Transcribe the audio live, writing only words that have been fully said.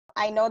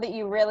I know that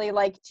you really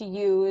like to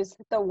use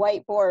the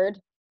whiteboard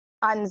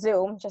on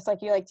Zoom, just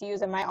like you like to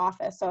use in my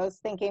office. So I was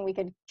thinking we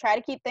could try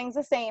to keep things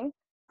the same.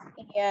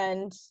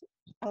 And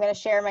I'm going to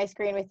share my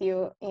screen with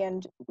you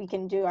and we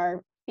can do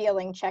our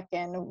feeling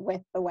check-in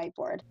with the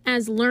whiteboard.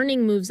 As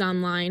learning moves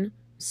online,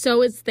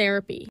 so is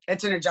therapy.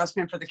 It's an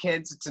adjustment for the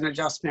kids. It's an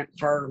adjustment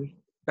for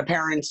the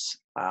parents.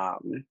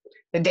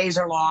 The days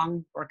are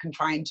long. We're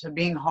confined to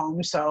being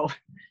home. So,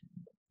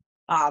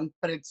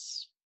 but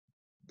it's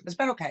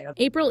been okay.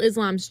 April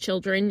Islam's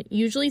children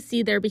usually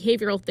see their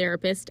behavioral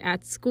therapist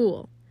at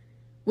school.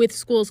 With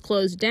schools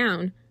closed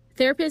down,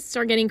 therapists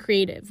are getting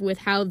creative with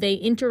how they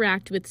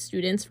interact with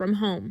students from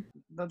home.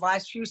 The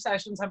last few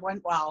sessions have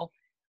went well,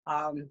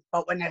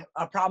 but when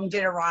a problem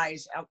did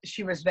arise,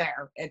 she was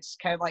there. It's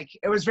kind of like,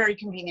 it was very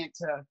convenient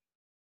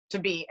to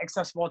be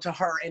accessible to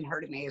her and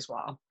her to me as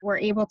well. We're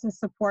able to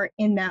support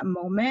in that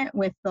moment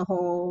with the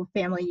whole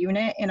family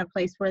unit in a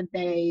place where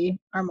they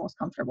are most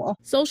comfortable.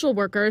 Social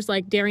workers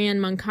like Darianne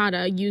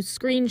Mancata use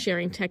screen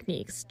sharing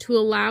techniques to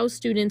allow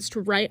students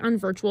to write on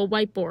virtual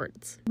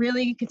whiteboards.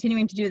 Really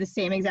continuing to do the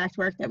same exact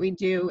work that we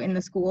do in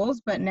the schools,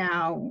 but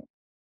now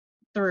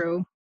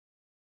through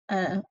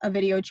a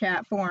video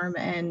chat form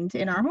and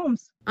in our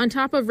homes. On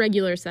top of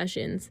regular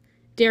sessions,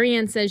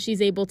 Darianne says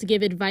she's able to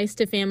give advice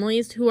to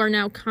families who are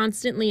now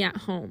constantly at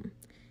home.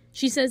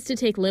 She says to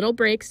take little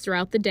breaks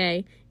throughout the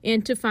day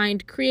and to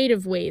find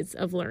creative ways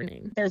of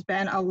learning. There's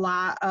been a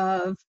lot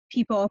of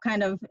people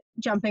kind of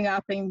jumping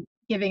up and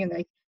giving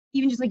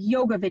even just like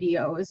yoga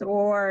videos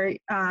or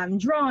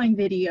drawing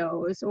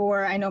videos,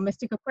 or I know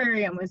Mystic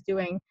Aquarium was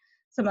doing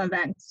some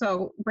events.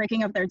 So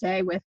breaking up their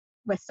day with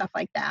stuff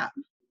like that.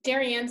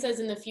 Darianne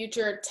says in the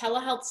future,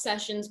 telehealth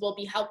sessions will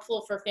be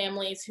helpful for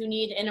families who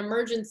need an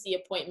emergency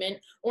appointment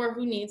or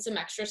who need some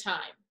extra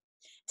time.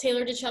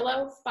 Taylor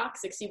DiChello,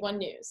 Fox 61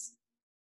 News.